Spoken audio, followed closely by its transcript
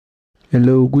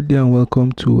Hello, good day and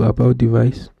welcome to About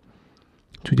Device.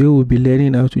 Today we'll be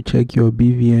learning how to check your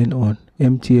BVN on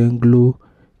MTN, Glo,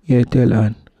 Airtel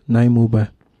and 9mobile.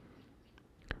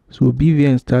 So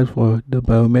BVN stands for the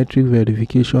Biometric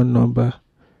Verification Number,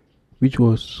 which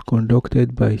was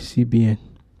conducted by CBN,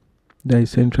 that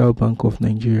is Central Bank of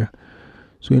Nigeria.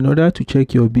 So in order to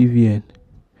check your BVN,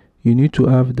 you need to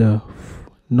have the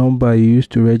number you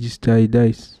used to register. That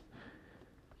is,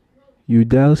 you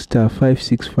dial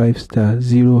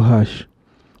 *565*0#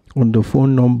 on the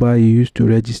phone number you used to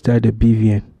register the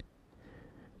BVN.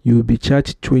 You will be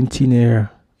charged 20 Naira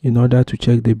in order to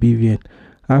check the BVN.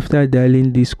 After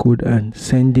dialing this code and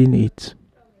sending it,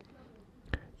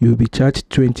 you will be charged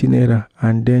 20 Naira,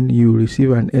 and then you will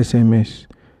receive an SMS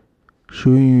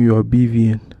showing you your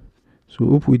BVN. So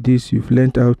hope with this you've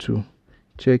learned how to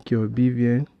check your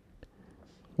BVN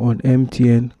on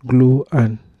MTN, Glo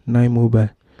and 9mobile.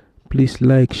 Please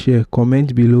like, share,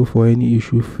 comment below for any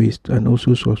issue faced, and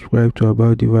also subscribe to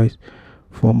About Device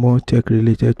for more tech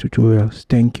related tutorials.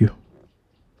 Thank you.